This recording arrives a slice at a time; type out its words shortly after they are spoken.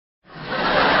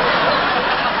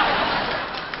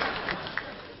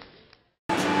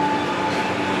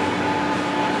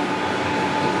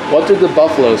What did the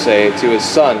buffalo say to his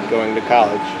son going to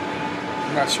college?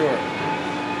 I'm not sure.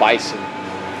 Bison.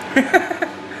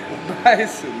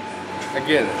 Bison. I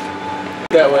get it.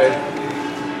 That way.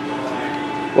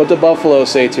 What did the buffalo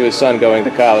say to his son going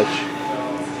to college?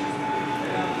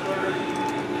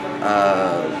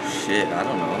 Shit, I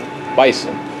don't know.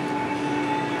 Bison.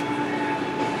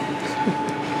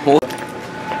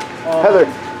 Heather.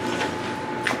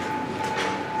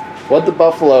 What did the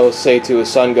buffalo say to his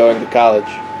son going to college?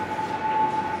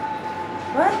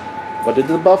 What? What did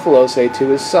the buffalo say to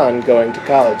his son going to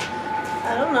college?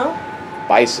 I don't know.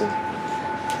 Bison.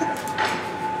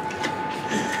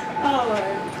 Oh, Lord.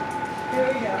 Here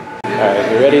we go.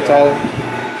 Alright, you ready, Tyler?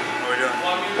 What are we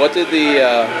doing? What did the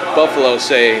buffalo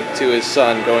say to his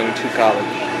son going to college?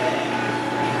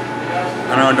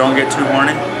 I don't know, don't get too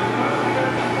horny.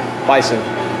 Bison.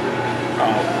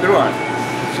 Oh, good one.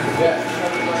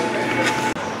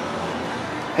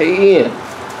 Hey, Ian.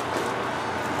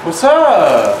 What's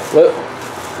up?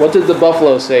 What did the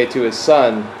buffalo say to his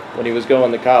son when he was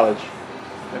going to college? I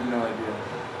have no idea.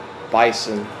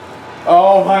 Bison.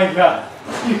 Oh my god.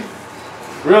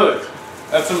 Really?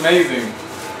 That's amazing.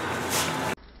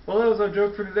 Well, that was our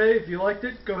joke for today. If you liked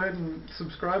it, go ahead and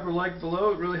subscribe or like below.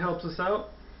 It really helps us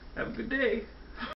out. Have a good day.